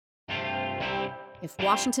If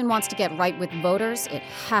Washington wants to get right with voters, it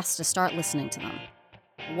has to start listening to them.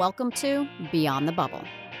 Welcome to Beyond the Bubble.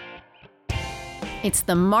 It's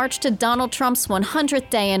the march to Donald Trump's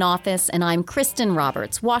 100th day in office, and I'm Kristen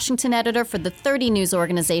Roberts, Washington editor for the 30 news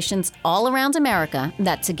organizations all around America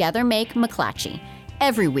that together make McClatchy.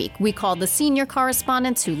 Every week, we call the senior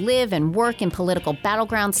correspondents who live and work in political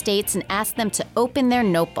battleground states and ask them to open their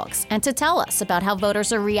notebooks and to tell us about how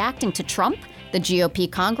voters are reacting to Trump, the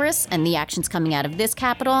GOP Congress, and the actions coming out of this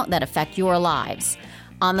Capitol that affect your lives.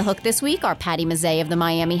 On the hook this week are Patty Mazzei of the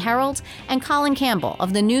Miami Herald and Colin Campbell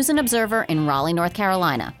of the News and Observer in Raleigh, North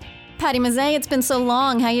Carolina. Patty Mazzei, it's been so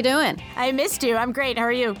long. How you doing? I missed you. I'm great. How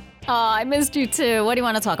are you? Oh, I missed you too. What do you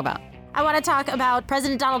want to talk about? I want to talk about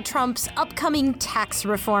President Donald Trump's upcoming tax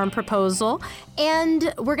reform proposal,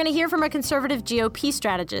 and we're going to hear from a conservative GOP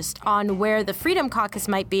strategist on where the Freedom Caucus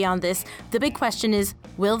might be on this. The big question is,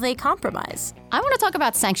 will they compromise? I want to talk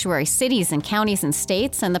about sanctuary cities and counties and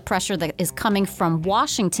states and the pressure that is coming from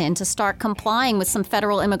Washington to start complying with some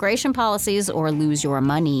federal immigration policies or lose your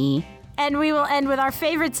money. And we will end with our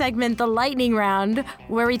favorite segment, the Lightning Round,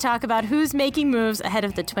 where we talk about who's making moves ahead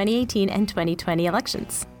of the 2018 and 2020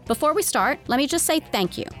 elections. Before we start, let me just say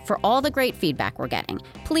thank you for all the great feedback we're getting.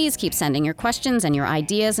 Please keep sending your questions and your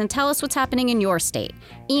ideas and tell us what's happening in your state.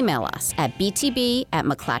 Email us at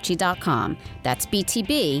btb@mcclatchy.com. That's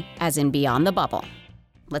BTB as in Beyond the Bubble.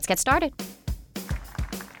 Let's get started.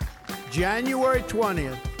 January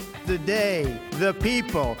 20th, the day the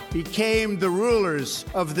people became the rulers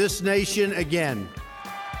of this nation again.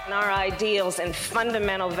 Our ideals and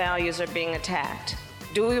fundamental values are being attacked.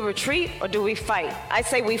 Do we retreat or do we fight? I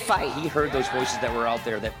say we fight. He heard those voices that were out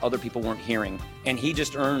there that other people weren't hearing, and he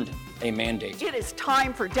just earned a mandate. It is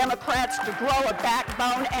time for Democrats to grow a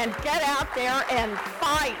backbone and get out there and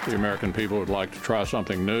fight. The American people would like to try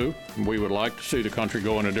something new. We would like to see the country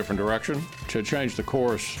go in a different direction to change the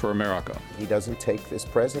course for America. He doesn't take this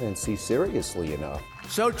presidency seriously enough.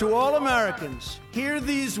 So to all Americans, hear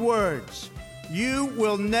these words. You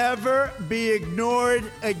will never be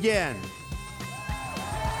ignored again.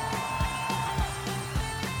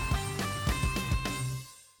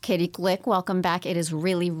 Katie Glick, welcome back. It is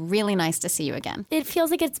really, really nice to see you again. It feels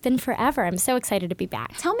like it's been forever. I'm so excited to be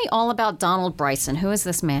back. Tell me all about Donald Bryson. Who is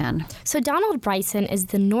this man? So Donald Bryson is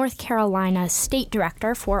the North Carolina State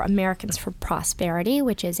Director for Americans for Prosperity,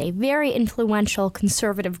 which is a very influential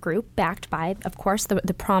conservative group backed by, of course,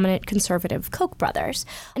 the prominent conservative Koch brothers.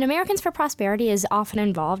 And Americans for Prosperity is often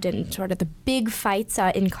involved in sort of the big fights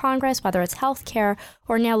in Congress, whether it's health care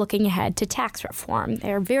or now looking ahead to tax reform.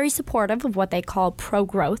 They're very supportive of what they call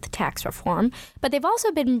pro-growth tax reform, but they've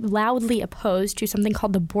also been loudly opposed to something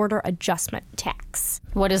called the border adjustment tax.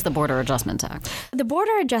 What is the border adjustment tax? The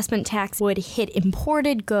border adjustment tax would hit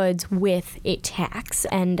imported goods with a tax,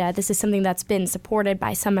 and this is something that's been supported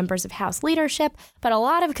by some members of House leadership, but a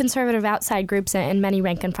lot of conservative outside groups and many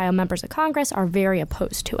rank-and-file members of Congress are very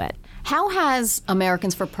opposed to it. How has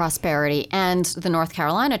Americans for Prosperity and the North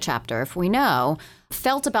Carolina chapter, if we know,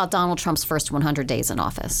 felt about Donald Trump's first 100 days in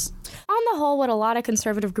office? On the whole, what a lot of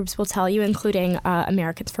conservative groups will tell you, including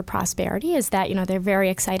Americans for Prosperity, is that, they're very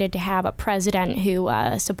excited to have a president who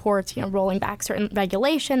supports, rolling back certain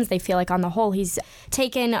regulations. They feel like on the whole, he's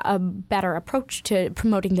taken a better approach to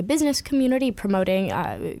promoting the business community, promoting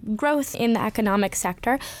growth in the economic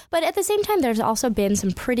sector. But at the same time, there's also been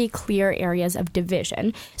some pretty clear areas of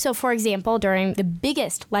division. So, for example, during the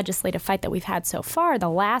biggest legislative fight that we've had so far, the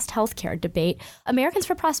last healthcare debate, Americans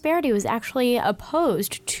for Prosperity was actually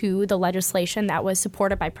opposed to the legislation that was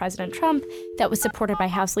supported by President Trump, that was supported by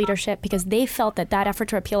House leadership, because they felt that effort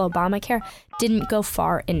to repeal Obamacare didn't go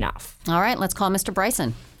far enough. All right, let's call Mr.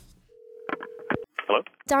 Bryson. Hello?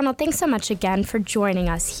 Donald, thanks so much again for joining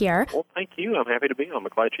us here. Well, thank you. I'm happy to be on.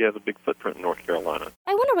 McClatchy has a big footprint in North Carolina.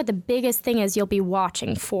 I wonder what the biggest thing is you'll be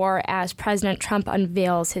watching for as President Trump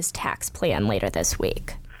unveils his tax plan later this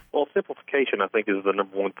week. Well, simplification, I think, is the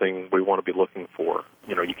number one thing we want to be looking for.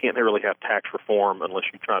 You can't really have tax reform unless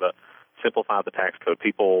you try to simplify the tax code.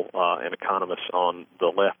 People and economists on the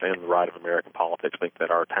left and the right of American politics think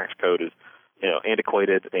that our tax code is,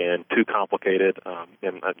 antiquated and too complicated.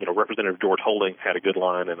 Representative George Holding had a good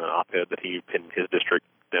line in an op-ed that he in his district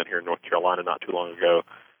down here in North Carolina not too long ago,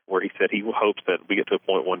 where he said he hopes that we get to a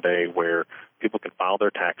point one day where people can file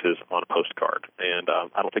their taxes on a postcard. And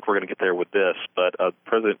I don't think we're going to get there with this, but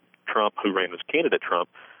President Trump, who ran as candidate Trump,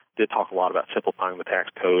 did talk a lot about simplifying the tax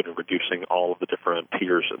code and reducing all of the different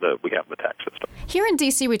tiers that we have in the tax system. Here in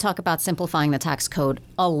D.C., we talk about simplifying the tax code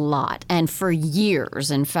a lot. And for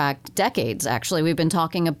years, in fact, decades, actually, we've been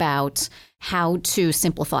talking about how to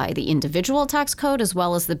simplify the individual tax code as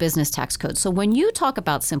well as the business tax code. So when you talk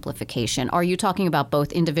about simplification, are you talking about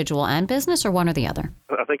both individual and business, or one or the other?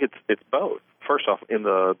 I think it's both. First off, in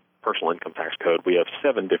the personal income tax code, we have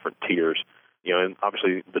 7 different tiers. And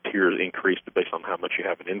obviously the tiers increased based on how much you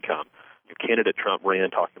have in income. Candidate Trump ran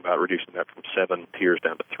talking about reducing that from 7 tiers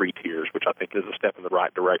down to 3 tiers, which I think is a step in the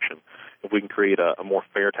right direction. If we can create a more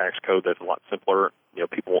fair tax code that's a lot simpler,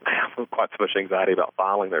 people won't have quite so much anxiety about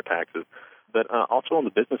filing their taxes. But also on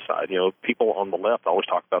the business side, people on the left always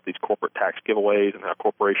talk about these corporate tax giveaways and how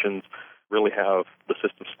corporations really have the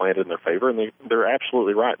system slanted in their favor, and they're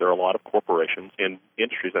absolutely right. There are a lot of corporations and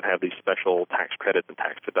industries that have these special tax credits and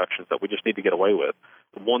tax deductions that we just need to get away with.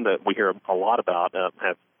 The one that we hear a lot about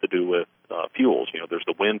has to do with fuels. There's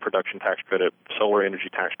the wind production tax credit, solar energy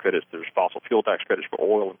tax credits, there's fossil fuel tax credits for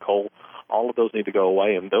oil and coal. All of those need to go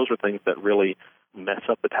away, and those are things that really mess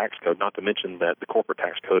up the tax code, not to mention that the corporate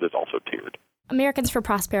tax code is also tiered. Americans for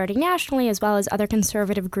Prosperity nationally, as well as other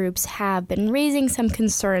conservative groups, have been raising some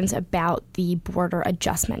concerns about the border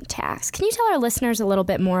adjustment tax. Can you tell our listeners a little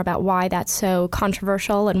bit more about why that's so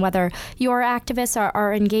controversial and whether your activists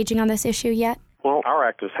are engaging on this issue yet? Well,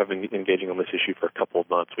 our activists have been engaging on this issue for a couple of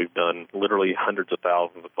months. We've done literally hundreds of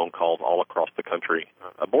thousands of phone calls all across the country.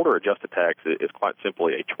 A border-adjusted tax is quite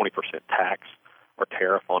simply a 20% tax or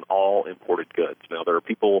tariff on all imported goods. Now,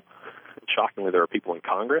 shockingly, there are people in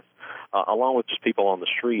Congress, along with just people on the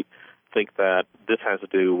street, think that this has to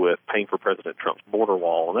do with paying for President Trump's border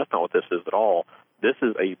wall, and that's not what this is at all. This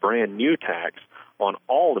is a brand new tax on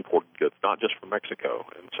all imported goods, not just from Mexico.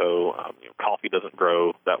 And so coffee doesn't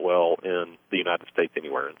grow that well in the United States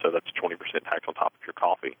anywhere, and so that's a 20% tax on top of your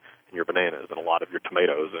coffee and your bananas and a lot of your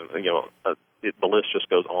tomatoes. And the list just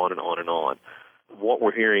goes on and on and on. What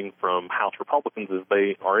we're hearing from House Republicans is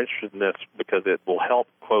they are interested in this because it will help,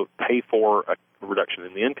 quote, pay for a reduction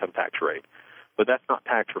in the income tax rate. But that's not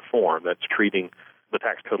tax reform. That's treating the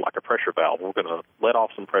tax code like a pressure valve. We're going to let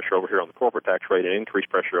off some pressure over here on the corporate tax rate and increase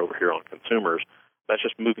pressure over here on consumers. That's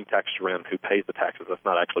just moving taxes around who pays the taxes. That's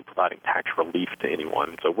not actually providing tax relief to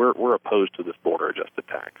anyone. So we're opposed to this border-adjusted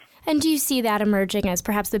tax. And do you see that emerging as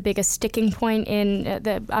perhaps the biggest sticking point in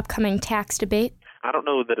the upcoming tax debate? I don't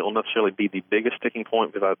know that it will necessarily be the biggest sticking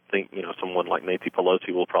point because I think, someone like Nancy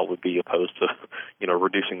Pelosi will probably be opposed to,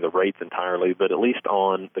 reducing the rates entirely. But at least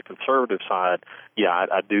on the conservative side,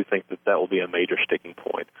 I do think that will be a major sticking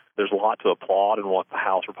point. There's a lot to applaud in what the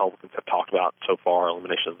House Republicans have talked about so far,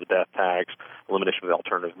 elimination of the death tax, elimination of the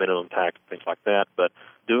alternative minimum tax, things like that. But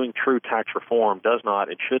doing true tax reform does not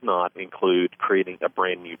and should not include creating a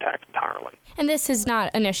brand new tax entirely. And this is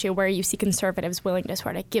not an issue where you see conservatives willing to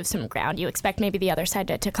sort of give some ground. You expect maybe the other side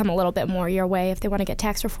to come a little bit more your way if they want to get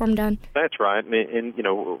tax reform done? That's right. And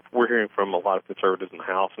we're hearing from a lot of conservatives in the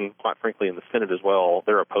House and quite frankly in the Senate as well.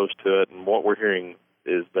 They're opposed to it. And what we're hearing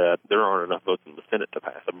is that there aren't enough votes in the Senate to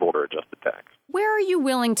pass a border-adjusted tax. Where are you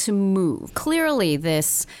willing to move? Clearly,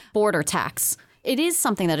 this border tax, it is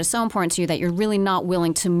something that is so important to you that you're really not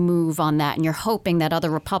willing to move on that, and you're hoping that other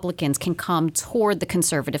Republicans can come toward the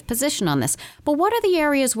conservative position on this. But what are the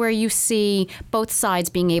areas where you see both sides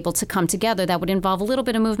being able to come together that would involve a little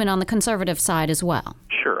bit of movement on the conservative side as well?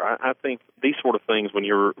 Sure. I think these sort of things, when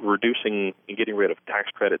you're reducing and getting rid of tax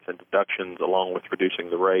credits and deductions along with reducing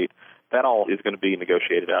the rate, that all is going to be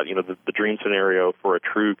negotiated out. The dream scenario for a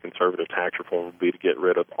true conservative tax reform would be to get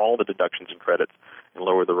rid of all the deductions and credits and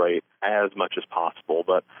lower the rate as much as possible.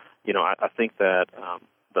 But, I think that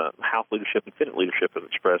the House leadership and Senate leadership has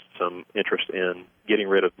expressed some interest in getting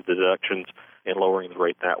rid of the deductions and lowering the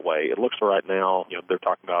rate that way. It looks right now, they're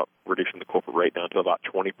talking about reducing the corporate rate down to about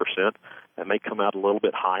 20%. That may come out a little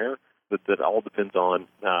bit higher. But that all depends on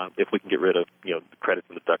if we can get rid of, the credits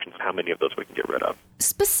and deductions and how many of those we can get rid of.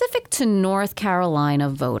 Specific to North Carolina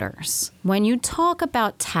voters, when you talk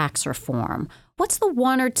about tax reform, what's the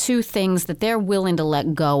one or two things that they're willing to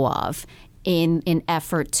let go of in an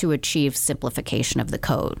effort to achieve simplification of the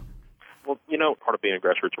code? Well, part of being a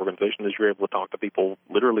grassroots organization is you're able to talk to people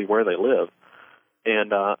literally where they live.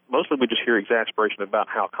 And mostly we just hear exasperation about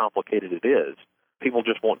how complicated it is. People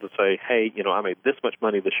just want to say, hey, I made this much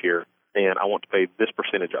money this year, and I want to pay this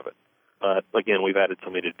percentage of it. But, again, we've added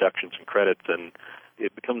so many deductions and credits, and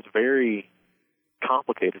it becomes very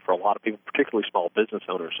complicated for a lot of people, particularly small business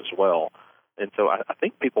owners as well. And so I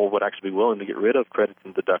think people would actually be willing to get rid of credits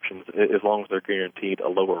and deductions as long as they're guaranteed a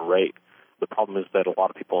lower rate. The problem is that a lot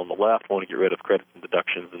of people on the left want to get rid of credits and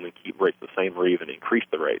deductions and then keep rates the same or even increase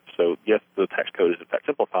the rates. So, yes, the tax code is in fact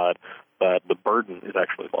simplified, but the burden is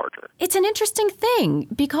actually larger. It's an interesting thing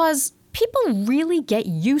because people really get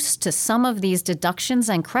used to some of these deductions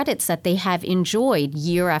and credits that they have enjoyed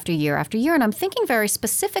year after year after year. And I'm thinking very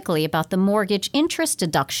specifically about the mortgage interest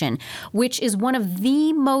deduction, which is one of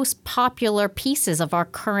the most popular pieces of our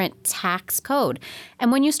current tax code.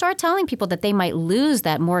 And when you start telling people that they might lose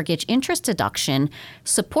that mortgage interest deduction,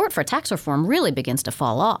 support for tax reform really begins to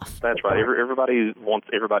fall off. That's right. Everybody wants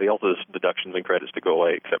everybody else's deductions and credits to go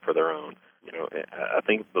away except for their own. I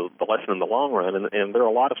think the lesson in the long run, and there are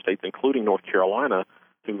a lot of states, including North Carolina,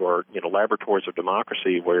 who are, laboratories of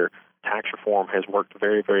democracy where tax reform has worked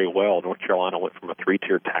very, very well. North Carolina went from a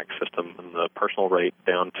 3-tiered tax system and the personal rate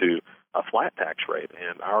down to a flat tax rate.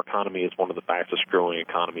 And our economy is one of the fastest growing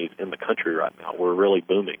economies in the country right now. We're really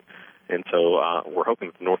booming. And so we're hoping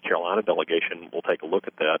that the North Carolina delegation will take a look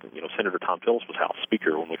at that. Senator Tom Tillis was House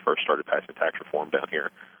Speaker when we first started passing tax reform down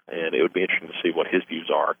here. And it would be interesting to see what his views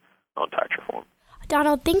are on tax reform.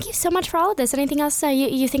 Donald, thank you so much for all of this. Anything else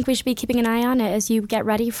you think we should be keeping an eye on as you get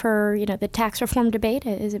ready for the tax reform debate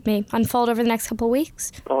as it may unfold over the next couple of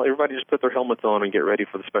weeks? Well, everybody just put their helmets on and get ready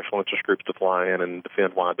for the special interest groups to fly in and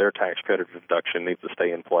defend why their tax credit deduction needs to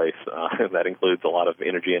stay in place. That includes a lot of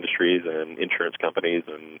energy industries and insurance companies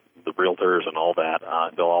and the realtors and all that.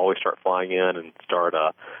 They'll always start flying in and start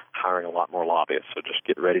hiring a lot more lobbyists, so just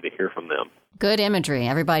get ready to hear from them. Good imagery.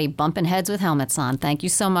 Everybody bumping heads with helmets on. Thank you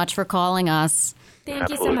so much for calling us. Thank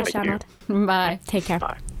you so much, Donald. Bye. Take care.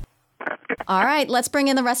 Bye. All right, let's bring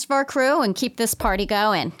in the rest of our crew and keep this party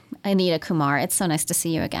going. Anita Kumar, it's so nice to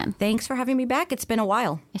see you again. Thanks for having me back. It's been a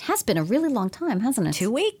while. It has been a really long time, hasn't it?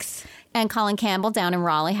 2 weeks. And Colin Campbell down in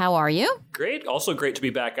Raleigh, how are you? Great. Also great to be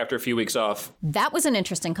back after a few weeks off. That was an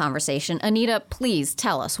interesting conversation. Anita, please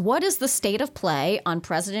tell us, what is the state of play on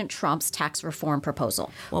President Trump's tax reform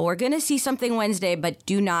proposal? Well, we're going to see something Wednesday, but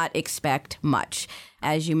do not expect much.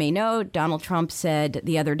 As you may know, Donald Trump said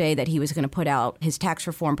the other day that he was going to put out his tax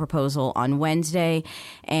reform proposal on Wednesday,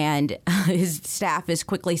 and his staff is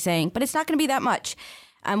quickly saying, but it's not going to be that much.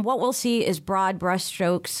 And what we'll see is broad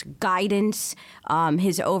brushstrokes, guidance,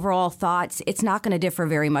 his overall thoughts. It's not going to differ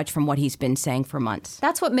very much from what he's been saying for months.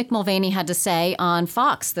 That's what Mick Mulvaney had to say on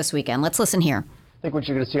Fox this weekend. Let's listen here. I think what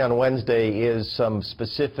you're going to see on Wednesday is some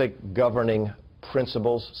specific governing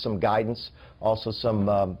principles, some guidance, also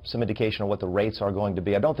some indication of what the rates are going to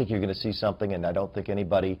be. I don't think you're going to see something, and I don't think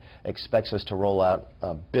anybody expects us to roll out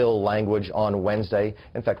bill language on Wednesday.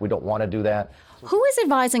 In fact, we don't want to do that. Who is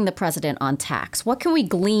advising the president on tax? What can we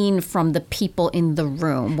glean from the people in the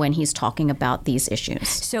room when he's talking about these issues?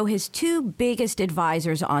 So his two biggest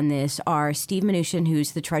advisors on this are Steve Mnuchin,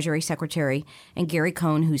 who's the Treasury Secretary, and Gary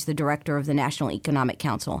Cohn, who's the Director of the National Economic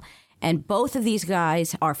Council. And both of these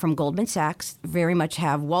guys are from Goldman Sachs, very much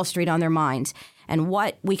have Wall Street on their minds. And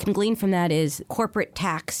what we can glean from that is corporate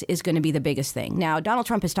tax is going to be the biggest thing. Now, Donald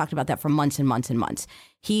Trump has talked about that for months and months and months.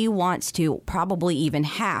 He wants to probably even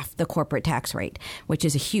half the corporate tax rate, which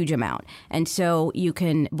is a huge amount. And so you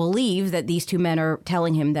can believe that these two men are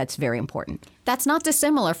telling him that's very important. That's not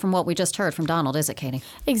dissimilar from what we just heard from Donald, is it, Katie?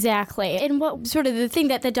 Exactly. And what sort of the thing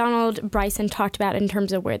that the Donald Bryson talked about in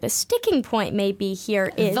terms of where the sticking point may be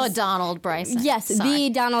here is... The Donald Bryson. Yes, Sorry. the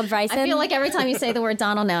Donald Bryson. I feel like every time you say the word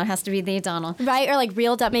Donald now, it has to be the Donald. Right, or like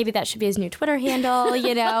Reeled Up, maybe that should be his new Twitter handle,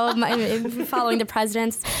 following the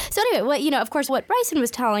presidents. So anyway, of course, what Bryson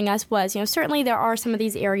was telling us was, certainly there are some of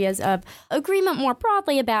these areas of agreement more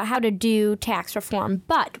broadly about how to do tax reform.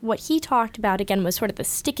 But what he talked about, again, was sort of the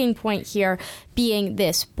sticking point here being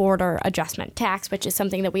this border adjustment tax, which is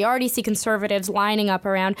something that we already see conservatives lining up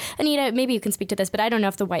around. Anita, maybe you can speak to this, but I don't know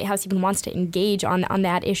if the White House even wants to engage on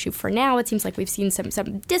that issue for now. It seems like we've seen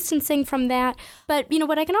some distancing from that. But,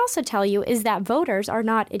 what I can also tell you is that voters are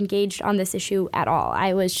not engaged on this issue at all.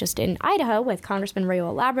 I was just in Idaho with Congressman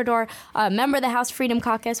Raul Labrador, a member of the House Freedom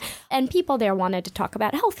Caucus, and people there wanted to talk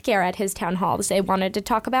about health care at his town halls. They wanted to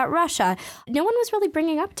talk about Russia. No one was really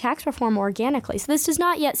bringing up tax reform organically. So this does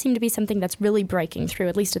not yet seem to be something that's really breaking through,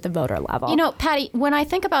 at least at the voter level. Patty, when I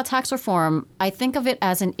think about tax reform, I think of it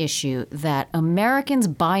as an issue that Americans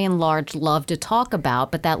by and large love to talk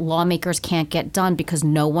about, but that lawmakers can't get done because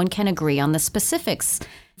no one can agree on the specifics.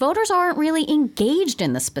 Voters aren't really engaged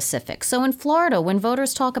in the specifics. So in Florida, when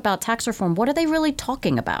voters talk about tax reform, what are they really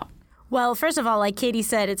talking about? Well, first of all, like Katie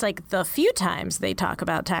said, it's like the few times they talk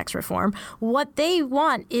about tax reform, what they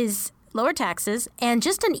want is lower taxes and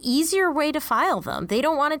just an easier way to file them. They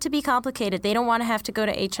don't want it to be complicated. They don't want to have to go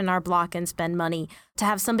to H&R Block and spend money to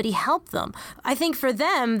have somebody help them. I think for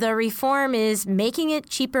them, the reform is making it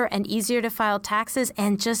cheaper and easier to file taxes,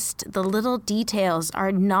 and just the little details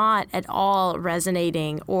are not at all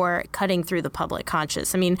resonating or cutting through the public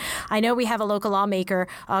conscience. I mean, I know we have a local lawmaker,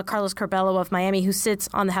 Carlos Curbelo of Miami, who sits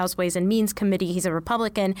on the House Ways and Means Committee. He's a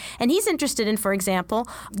Republican, and he's interested in, for example,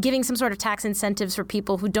 giving some sort of tax incentives for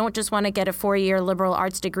people who don't just want to get a 4-year liberal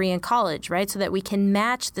arts degree in college, right? So that we can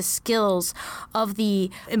match the skills of the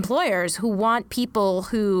employers who want people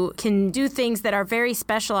who can do things that are very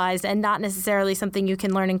specialized and not necessarily something you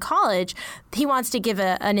can learn in college. He wants to give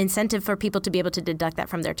an incentive for people to be able to deduct that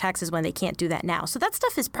from their taxes when they can't do that now. So that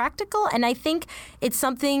stuff is practical, and I think it's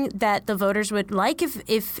something that the voters would like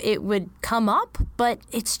if it would come up, but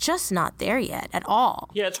it's just not there yet at all.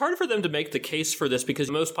 Yeah, it's hard for them to make the case for this because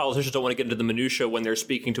most politicians don't want to get into the minutia when they're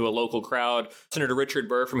speaking to a local crowd. Senator Richard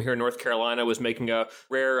Burr from here in North Carolina was making a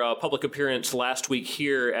rare public appearance last week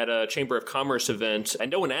here at a Chamber of Commerce event,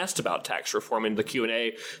 and no one asked about tax reform in the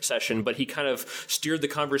Q&A session, but he kind of steered the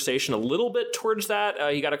conversation a little bit towards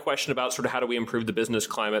that. He got a question about sort of how do we improve the business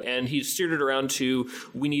climate, and he steered it around to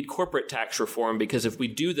we need corporate tax reform because if we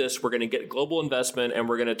do this, we're going to get global investment and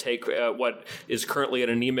we're going to take what is currently an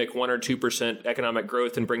anemic 1 or 2% economic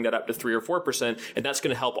growth and bring that up to 3 or 4%, and that's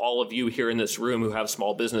going to help all of you here in this room who have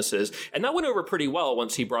small businesses. And that went over pretty well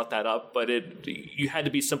once he brought that up, but you had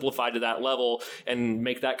to be simplified to that level and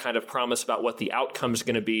make that kind of promise about what the outcome is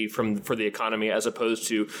going to be for the economy as opposed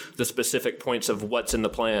to the specific points of what's in the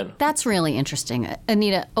plan. That's really interesting.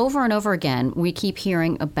 Anita, over and over again, we keep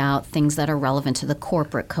hearing about things that are relevant to the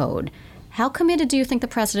corporate code. How committed do you think the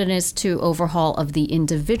president is to overhaul of the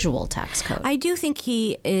individual tax code? I do think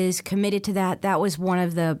he is committed to that. That was one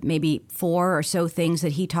of the maybe 4 or so things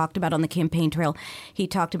that he talked about on the campaign trail. He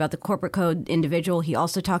talked about the corporate code individual. He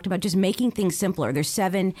also talked about just making things simpler. There's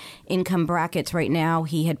 7 income brackets right now.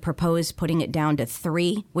 He had proposed putting it down to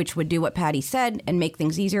 3, which would do what Patty said and make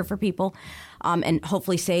things easier for people. And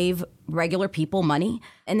hopefully save regular people money.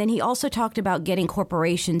 And then he also talked about getting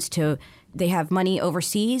corporations they have money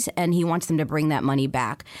overseas, and he wants them to bring that money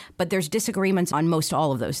back. But there's disagreements on most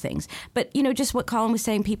all of those things. But, just what Colin was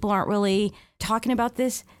saying, people aren't really talking about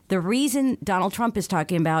this. The reason Donald Trump is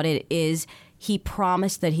talking about it is he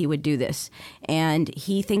promised that he would do this, and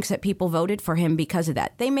he thinks that people voted for him because of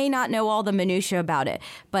that. They may not know all the minutia about it,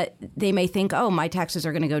 but they may think, oh, my taxes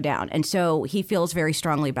are going to go down. And so he feels very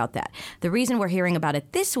strongly about that. The reason we're hearing about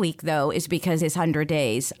it this week, though, is because his 100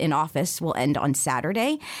 days in office will end on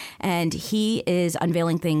Saturday, and he is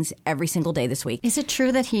unveiling things every single day this week. Is it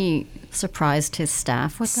true that he surprised his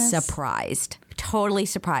staff with this? Surprised. Totally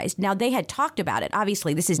surprised. Now, they had talked about it.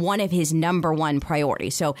 Obviously, this is one of his number 1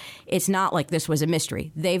 priorities. So it's not like this was a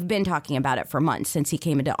mystery. They've been talking about it for months since he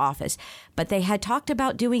came into office. But they had talked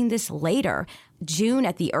about doing this later, June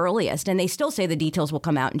at the earliest. And they still say the details will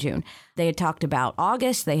come out in June. They had talked about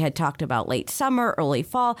August. They had talked about late summer, early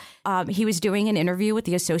fall. He was doing an interview with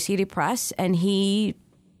the Associated Press, and he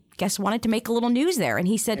wanted to make a little news there. And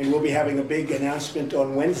he said, and we'll be having a big announcement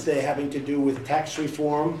on Wednesday having to do with tax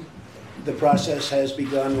reform. The process has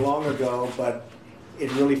begun long ago, but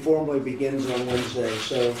it really formally begins on Wednesday.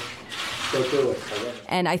 So go through it.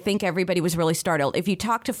 And I think everybody was really startled. If you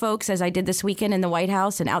talk to folks, as I did this weekend in the White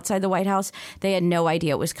House and outside the White House, they had no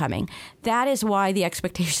idea it was coming. That is why the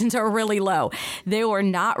expectations are really low. They were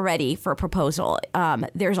not ready for a proposal.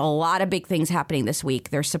 There's a lot of big things happening this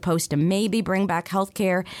week. They're supposed to maybe bring back health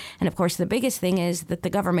care. And of course, the biggest thing is that the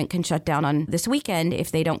government can shut down on this weekend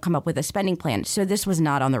if they don't come up with a spending plan. So this was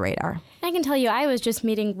not on the radar. I can tell you, I was just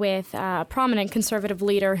meeting with a prominent conservative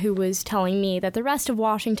leader who was telling me that the rest of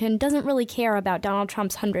Washington doesn't really care about Donald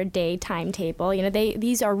Trump's 100-day timetable.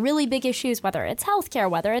 These are really big issues, whether it's healthcare,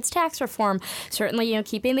 whether it's tax reform, certainly,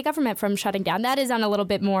 keeping the government from shutting down. That is on a little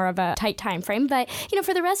bit more of a tight time frame. But,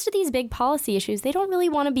 for the rest of these big policy issues, they don't really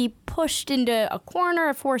want to be pushed into a corner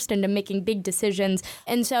or forced into making big decisions.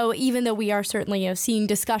 And so even though we are certainly, seeing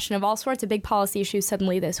discussion of all sorts of big policy issues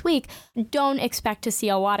suddenly this week, don't expect to see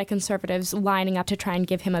a lot of conservatives lining up to try and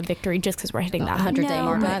give him a victory just because we're hitting that 100-day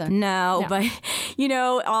mark either. No, but,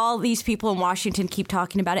 all these people in Washington keep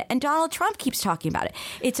talking about it, and Donald Trump keeps talking about it.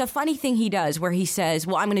 It's a funny thing he does where he says,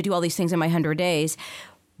 well, I'm going to do all these things in my 100 days,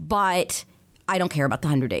 but I don't care about the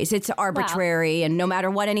 100 days. It's arbitrary, and no matter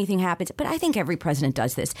what, anything happens. But I think every president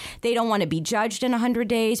does this. They don't want to be judged in 100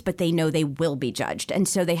 days, but they know they will be judged, and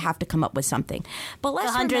so they have to come up with something. But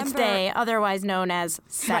let's the 100th day, otherwise known as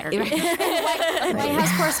Saturday. White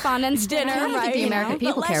House Correspondents' Dinner. I don't think the American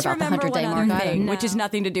people care about the 100-day mark either. Which has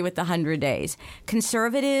nothing to do with the 100 days.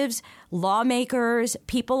 Conservatives Lawmakers,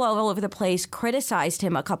 people all over the place criticized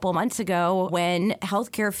him a couple of months ago when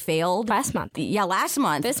healthcare failed. Last month. Yeah, last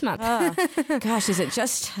month. This month. Gosh, is it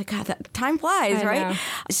just, God, that time flies, right? Know.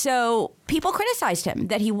 So people criticized him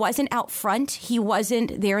that he wasn't out front. He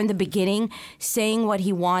wasn't there in the beginning saying what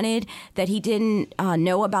he wanted, that he didn't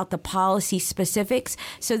know about the policy specifics.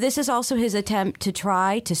 So this is also his attempt to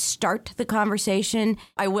try to start the conversation.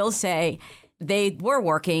 I will say, they were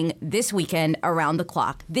working this weekend around the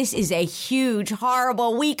clock. This is a huge,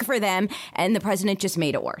 horrible week for them, and the president just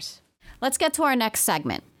made it worse. Let's get to our next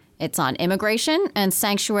segment. It's on immigration and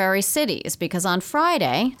sanctuary cities, because on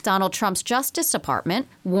Friday, Donald Trump's Justice Department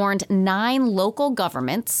warned 9 local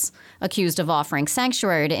governments accused of offering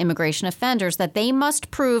sanctuary to immigration offenders that they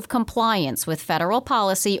must prove compliance with federal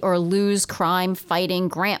policy or lose crime-fighting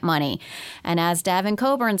grant money. And as Davin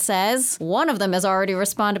Coburn says, one of them has already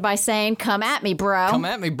responded by saying, "Come at me, bro." Come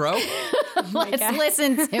at me, bro. Let's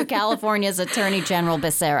listen to California's Attorney General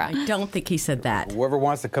Becerra. I don't think he said that. Whoever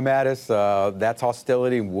wants to come at us, that's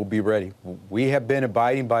hostility. We'll be ready. We have been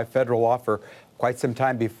abiding by federal law for quite some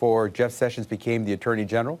time before Jeff Sessions became the Attorney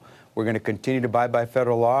General. We're going to continue to abide by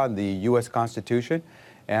federal law and the U.S. Constitution,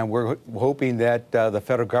 and we're hoping that the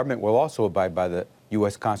federal government will also abide by the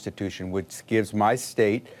U.S. Constitution, which gives my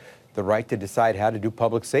state the right to decide how to do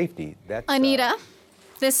public safety. That's, Anita,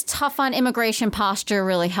 this tough on immigration posture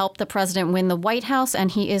really helped the president win the White House,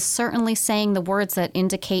 and he is certainly saying the words that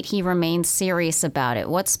indicate he remains serious about it.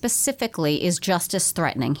 What specifically is justice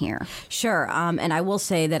threatening here? Sure. And I will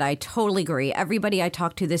say that I totally agree. Everybody I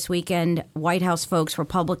talked to this weekend, White House folks,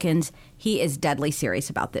 Republicans, he is deadly serious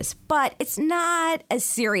about this. But it's not as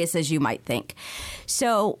serious as you might think.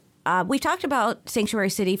 So we talked about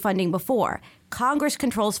sanctuary city funding before. Congress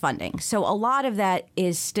controls funding, so a lot of that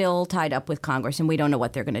is still tied up with Congress, and we don't know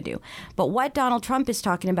what they're going to do. But what Donald Trump is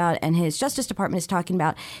talking about and his Justice Department is talking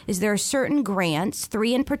about is there are certain grants,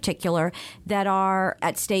 3 in particular, that are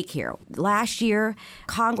at stake here. Last year,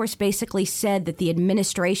 Congress basically said that the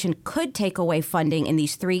administration could take away funding in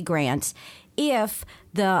these 3 grants if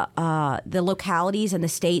the localities and the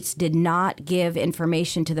states did not give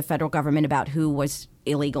information to the federal government about who was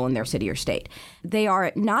illegal in their city or state. They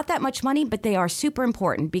are not that much money, but they are super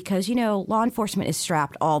important because, you know, law enforcement is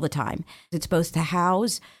strapped all the time. It's supposed to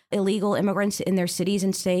house illegal immigrants in their cities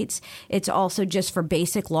and states. It's also just for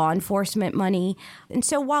basic law enforcement money. And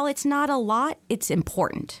so while it's not a lot, it's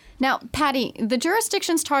important. Now, Patty, the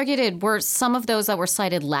jurisdictions targeted were some of those that were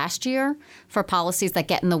cited last year for policies that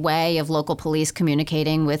get in the way of local police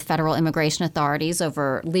communicating with federal immigration authorities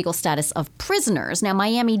over legal status of prisoners. Now,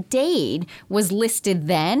 Miami-Dade was listed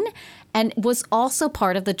then and was also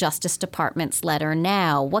part of the Justice Department's letter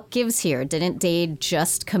now. What gives here? Didn't Dade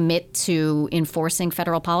just commit to enforcing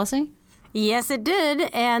federal policy? Yes, it did.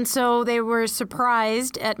 And so they were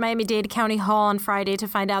surprised at Miami-Dade County Hall on Friday to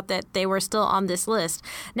find out that they were still on this list.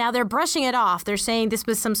 Now, they're brushing it off. They're saying this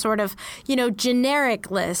was some sort of,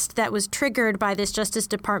 generic list that was triggered by this Justice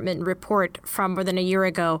Department report from more than a year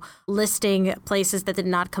ago listing places that did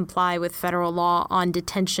not comply with federal law on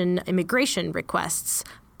detention immigration requests.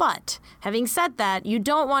 But having said that, you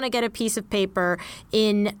don't want to get a piece of paper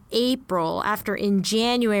in April after in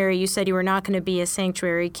January you said you were not going to be a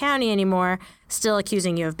sanctuary county anymore, still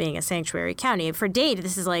accusing you of being a sanctuary county. For Dade,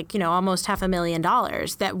 this is almost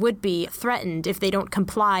 $500,000 that would be threatened if they don't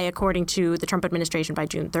comply according to the Trump administration by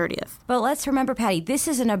June 30th. But let's remember, Patty, this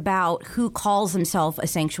isn't about who calls himself a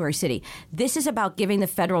sanctuary city. This is about giving the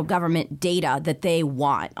federal government data that they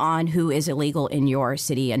want on who is illegal in your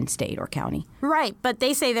city and state or county. Right, but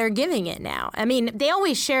they say they're giving it now. I mean, they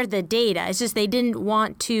always shared the data. It's just they didn't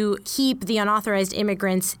want to keep the unauthorized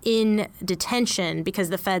immigrants in detention because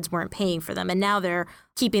the feds weren't paying for them. And now they're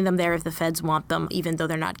keeping them there if the feds want them, even though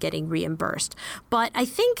they're not getting reimbursed. But I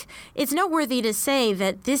think it's noteworthy to say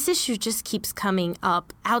that this issue just keeps coming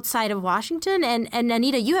up outside of Washington. And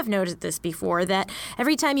Anita, you have noted this before, that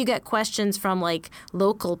every time you get questions from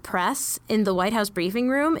local press in the White House briefing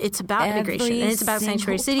room, it's about immigration and it's about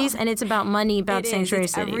sanctuary cities and it's about money about sanctuary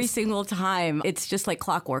cities. Every single time. It's just like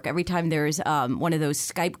clockwork. Every time there's one of those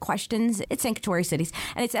Skype questions, it's sanctuary cities.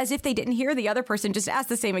 And it's as if they didn't hear the other person just ask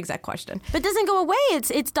the same exact question. But it doesn't go away.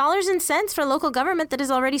 It's dollars and cents for local government that is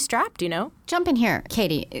already strapped, Jump in here,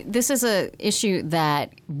 Katie. This is an issue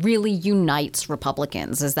that really unites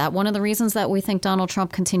Republicans. Is that one of the reasons that we think Donald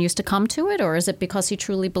Trump continues to come to it, or is it because he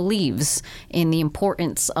truly believes in the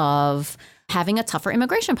importance of having a tougher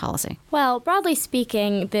immigration policy? Well, broadly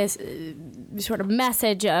speaking, this sort of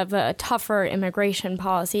message of a tougher immigration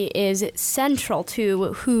policy is central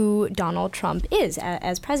to who Donald Trump is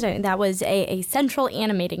as president. That was a central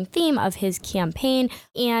animating theme of his campaign,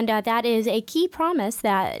 and that is a key promise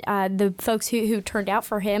that the folks who turned out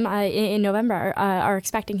for him in November are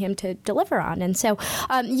expecting him to deliver on. And so,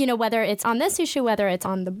 whether it's on this issue, whether it's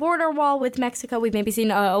on the border wall with Mexico, we've maybe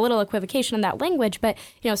seen a little equivocation in that language, but,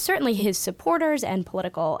 certainly his supporters and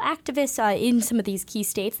political activists in some of these key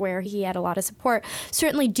states where he had a lot of support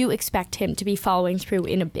certainly do expect him to be following through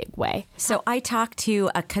in a big way. So I talked to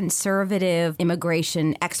a conservative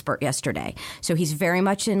immigration expert yesterday. So he's very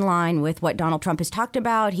much in line with what Donald Trump has talked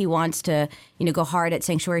about. He wants to, go hard at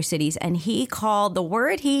sanctuary cities. And he called the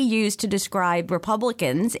word he used to describe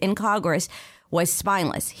Republicans in Congress was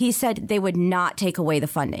spineless. He said they would not take away the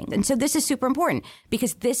funding. And so this is super important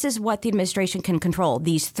because this is what the administration can control.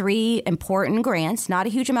 These 3 important grants, not a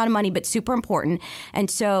huge amount of money, but super important. And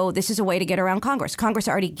so this is a way to get around Congress. Congress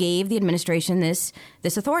already gave the administration this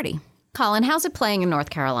authority. Colin, how's it playing in North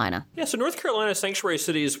Carolina? Yeah, so North Carolina sanctuary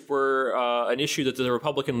cities were an issue that the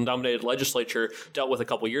Republican-dominated legislature dealt with a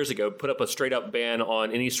couple years ago, put up a straight-up ban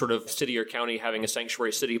on any sort of city or county having a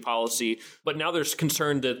sanctuary city policy. But now there's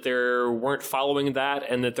concern that they weren't following that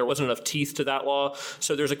and that there wasn't enough teeth to that law.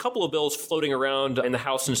 So there's a couple of bills floating around in the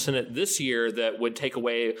House and Senate this year that would take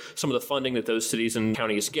away some of the funding that those cities and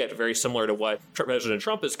counties get, very similar to what President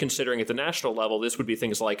Trump is considering at the national level. This would be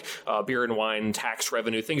things like beer and wine tax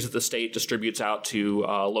revenue, things that the state distributes out to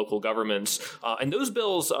local governments. And those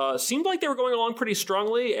bills seemed like they were going along pretty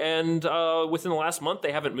strongly. And within the last month,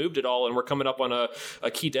 they haven't moved at all. And we're coming up on a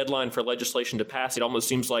key deadline for legislation to pass. It almost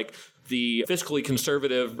seems like the fiscally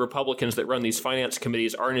conservative Republicans that run these finance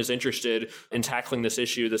committees aren't as interested in tackling this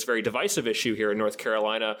issue, this very divisive issue here in North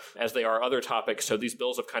Carolina, as they are other topics. So these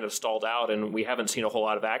bills have kind of stalled out, and we haven't seen a whole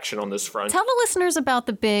lot of action on this front. Tell the listeners about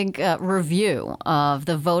the big review of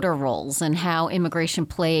the voter rolls and how immigration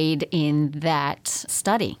played in that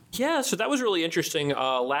study. Yeah, so that was really interesting.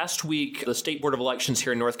 Last week, the State Board of Elections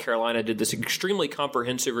here in North Carolina did this extremely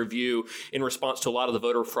comprehensive review in response to a lot of the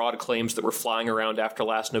voter fraud claims that were flying around after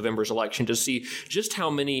last November's election to see just how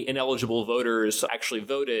many ineligible voters actually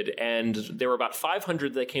voted. And there were about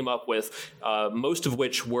 500 they came up with, most of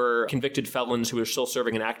which were convicted felons who are still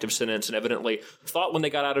serving an active sentence and evidently thought when they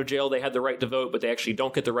got out of jail they had the right to vote, but they actually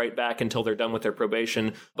don't get the right back until they're done with their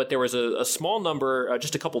probation. But there was a small number,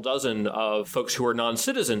 just a couple dozen of folks who are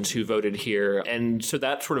non-citizens who voted here. And so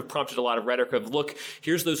that sort of prompted a lot of rhetoric of, look,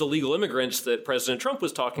 here's those illegal immigrants that President Trump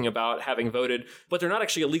was talking about having voted, but they're not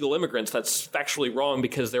actually illegal immigrants. That's factually wrong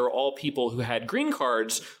because they were all people who had green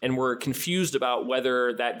cards and were confused about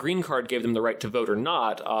whether that green card gave them the right to vote or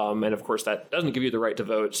not. And of course, that doesn't give you the right to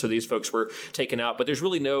vote. So these folks were taken out. But there's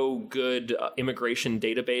really no good immigration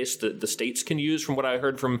database that the states can use from what I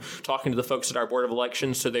heard from talking to the folks at our Board of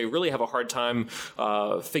Elections. So they really have a hard time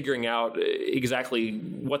figuring out exactly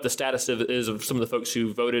what the status is of some of the folks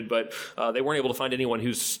who voted, but they weren't able to find anyone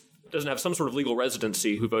who's doesn't have some sort of legal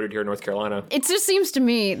residency who voted here in North Carolina. It just seems to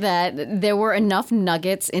me that there were enough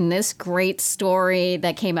nuggets in this great story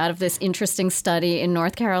that came out of this interesting study in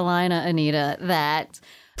North Carolina, Anita, that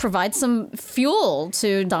provide some fuel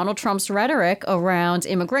to Donald Trump's rhetoric around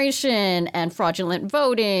immigration and fraudulent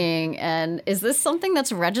voting. And is this something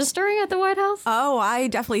that's registering at the White House? Oh, I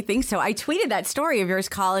definitely think so. I tweeted that story of yours,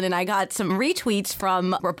 Colin, and I got some retweets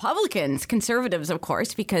from Republicans, conservatives, of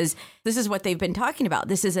course, because this is what they've been talking about.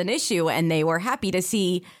 This is an issue, and they were happy to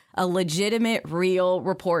see a legitimate, real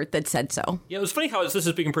report that said so. Yeah, it was funny how this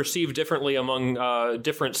is being perceived differently among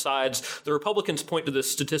different sides. The Republicans point to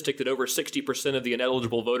this statistic that over 60% of the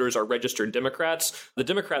ineligible voters are registered Democrats. The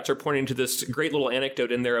Democrats are pointing to this great little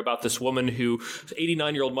anecdote in there about this woman whose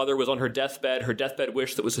 89-year-old mother was on her deathbed. Her deathbed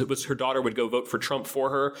wish that was her daughter would go vote for Trump for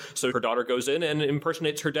her. So her daughter goes in and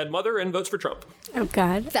impersonates her dead mother and votes for Trump. Oh,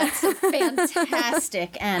 God. That's a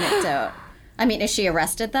fantastic anecdote. I mean, is she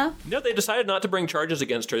arrested, though? No, they decided not to bring charges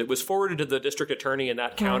against her. It was forwarded to the district attorney in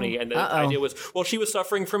that county, and the idea was, well, she was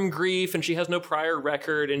suffering from grief, and she has no prior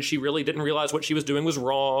record, and she really didn't realize what she was doing was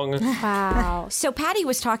wrong. Wow. So Patty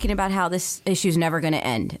was talking about how this issue's never going to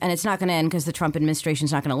end, and it's not going to end because the Trump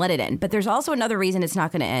administration's not going to let it end. But there's also another reason it's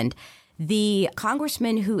not going to end. The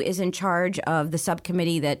congressman who is in charge of the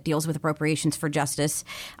subcommittee that deals with appropriations for justice,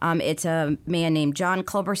 it's a man named John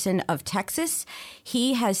Culberson of Texas.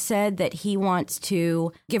 He has said that he wants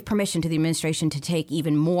to give permission to the administration to take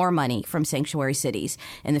even more money from sanctuary cities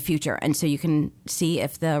in the future. And so you can see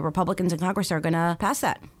if the Republicans in Congress are going to pass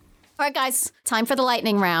that. All right, guys, time for the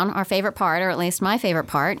lightning round, our favorite part, or at least my favorite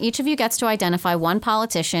part. Each of you gets to identify one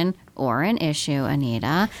politician or an issue,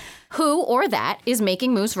 Anita, who or that is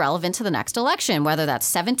making moves relevant to the next election, whether that's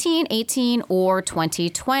 17, 18, or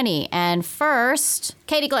 2020. And first,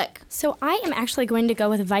 Katie Glick. So I am actually going to go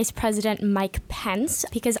with Vice President Mike Pence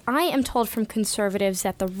because I am told from conservatives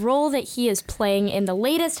that the role that he is playing in the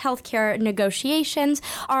latest healthcare negotiations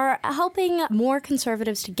are helping more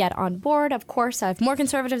conservatives to get on board. Of course, if more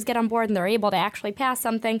conservatives get on board and they're able to actually pass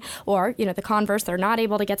something, or, the converse, they're not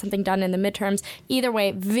able to get something done in the midterms. Either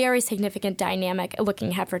way, very significant dynamic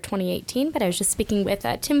looking ahead for 2018. But I was just speaking with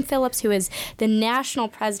Tim Phillips, who is the national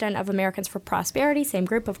president of Americans for Prosperity, same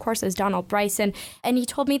group, of course, as Donald Bryson. And he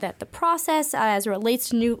told me that the process as it relates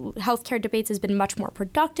to new healthcare debates has been much more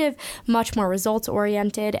productive, much more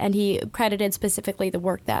results-oriented, and he credited specifically the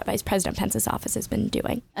work that Vice President Pence's office has been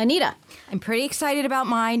doing. Anita. I'm pretty excited about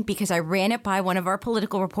mine because I ran it by one of our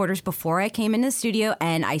political reporters before I came into the studio,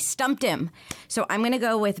 and I stumped him. So I'm going to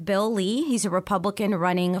go with Bill Lee. He's a Republican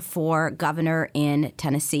running for governor in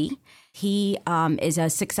Tennessee. He is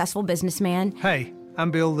a successful businessman. Hey,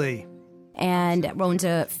 I'm Bill Lee. And owns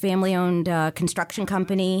a family-owned construction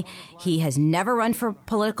company. He has never run for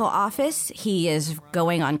political office. He is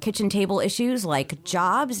going on kitchen table issues like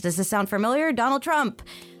jobs. Does this sound familiar? Donald Trump.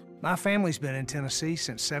 My family's been in Tennessee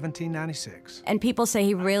since 1796. And people say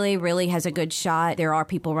he really, really has a good shot. There are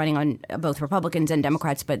people running on both Republicans and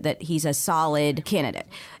Democrats, but that he's a solid candidate.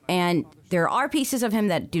 And there are pieces of him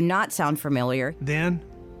that do not sound familiar. Then,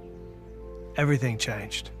 everything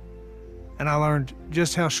changed. And I learned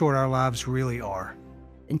just how short our lives really are.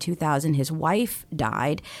 In 2000, his wife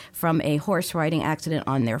died from a horse riding accident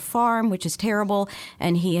on their farm, which is terrible,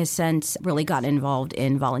 and he has since really gotten involved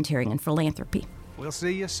in volunteering and philanthropy. We'll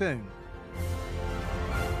see you soon.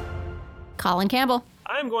 Colin Campbell.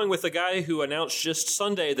 I'm going with the guy who announced just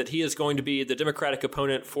Sunday that he is going to be the Democratic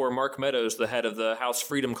opponent for Mark Meadows, the head of the House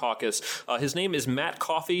Freedom Caucus. His name is Matt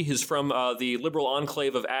Coffey. He's from the liberal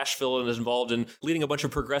enclave of Asheville and is involved in leading a bunch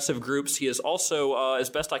of progressive groups. He is also, as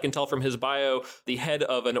best I can tell from his bio, the head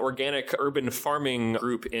of an organic urban farming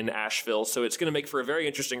group in Asheville. So it's going to make for a very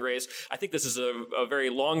interesting race. I think this is a very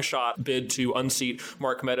long shot bid to unseat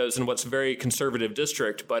Mark Meadows in what's a very conservative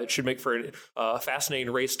district, but it should make for a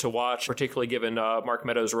fascinating race to watch, particularly given Mark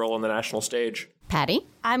Meadows' role on the national stage. Patty?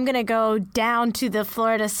 I'm going to go down to the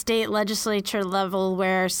Florida state legislature level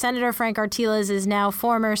where Senator Frank Artiles is now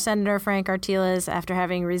former Senator Frank Artiles after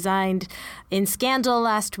having resigned in scandal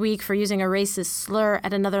last week for using a racist slur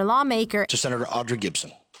at another lawmaker. To Senator Audrey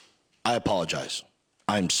Gibson, I apologize.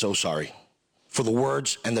 I'm so sorry for the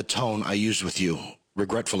words and the tone I used with you,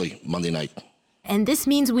 regretfully, Monday night. And this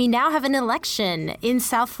means we now have an election in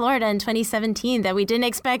South Florida in 2017 that we didn't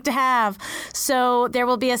expect to have. So there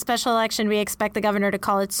will be a special election. We expect the governor to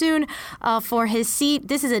call it soon for his seat.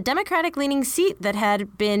 This is a Democratic-leaning seat that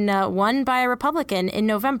had been won by a Republican in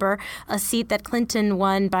November, a seat that Clinton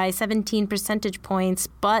won by 17 percentage points,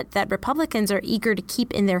 but that Republicans are eager to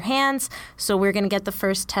keep in their hands. So we're going to get the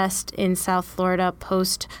first test in South Florida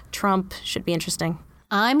post-Trump. Should be interesting.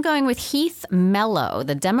 I'm going with Heath Mello,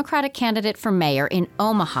 the Democratic candidate for mayor in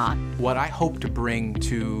Omaha. What I hope to bring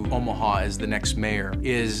to Omaha as the next mayor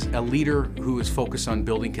is a leader who is focused on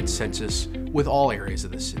building consensus with all areas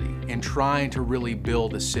of the city and trying to really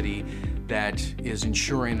build a city that is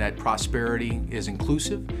ensuring that prosperity is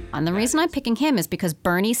inclusive. And the reason I'm picking him is because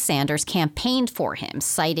Bernie Sanders campaigned for him,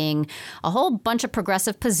 citing a whole bunch of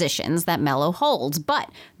progressive positions that Mello holds. But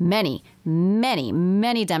many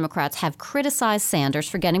Democrats have criticized Sanders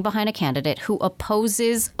for getting behind a candidate who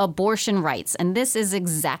opposes abortion rights. And this is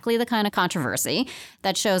exactly the kind of controversy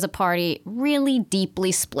that shows a party really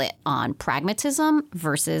deeply split on pragmatism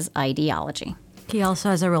versus ideology. He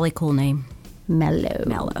also has a really cool name.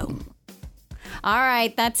 Mello. All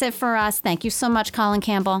right, that's it for us. Thank you so much, Colin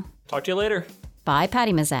Campbell. Talk to you later. Bye,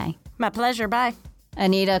 Patty Mazzei. My pleasure. Bye.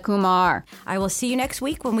 Anita Kumar. I will see you next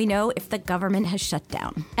week when we know if the government has shut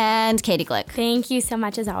down. And Katie Glick. Thank you so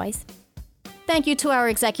much, as always. Thank you to our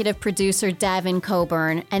executive producer, Davin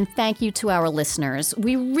Coburn, and thank you to our listeners.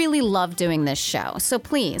 We really love doing this show, so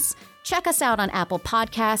please check us out on Apple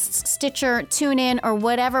Podcasts, Stitcher, TuneIn, or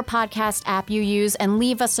whatever podcast app you use, and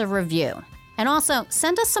leave us a review. And also,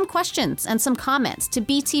 send us some questions and some comments to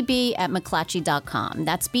btb@mcclatchy.com.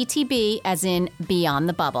 That's BTB as in Beyond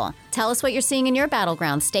the Bubble. Tell us what you're seeing in your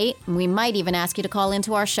battleground state, and we might even ask you to call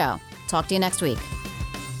into our show. Talk to you next week.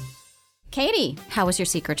 Katie, how was your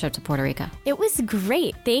secret trip to Puerto Rico? It was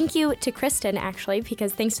great. Thank you to Kristen, actually,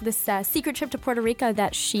 because thanks to this secret trip to Puerto Rico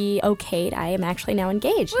that she okayed, I am actually now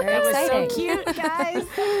engaged. Very exciting. So cute, guys.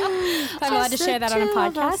 I'm allowed to share that on a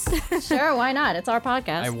podcast. Sure, why not? It's our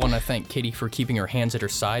podcast. I want to thank Katie for keeping her hands at her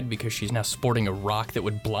side because she's now sporting a rock that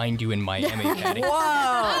would blind you in Miami, Patty. Whoa!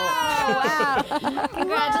 Wow.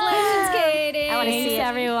 Congratulations, Katie. I want to see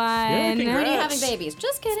everyone. When are you having babies?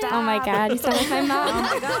 Just kidding. Oh my God, you sound like my mom. Oh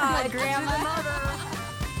my God, Grandma.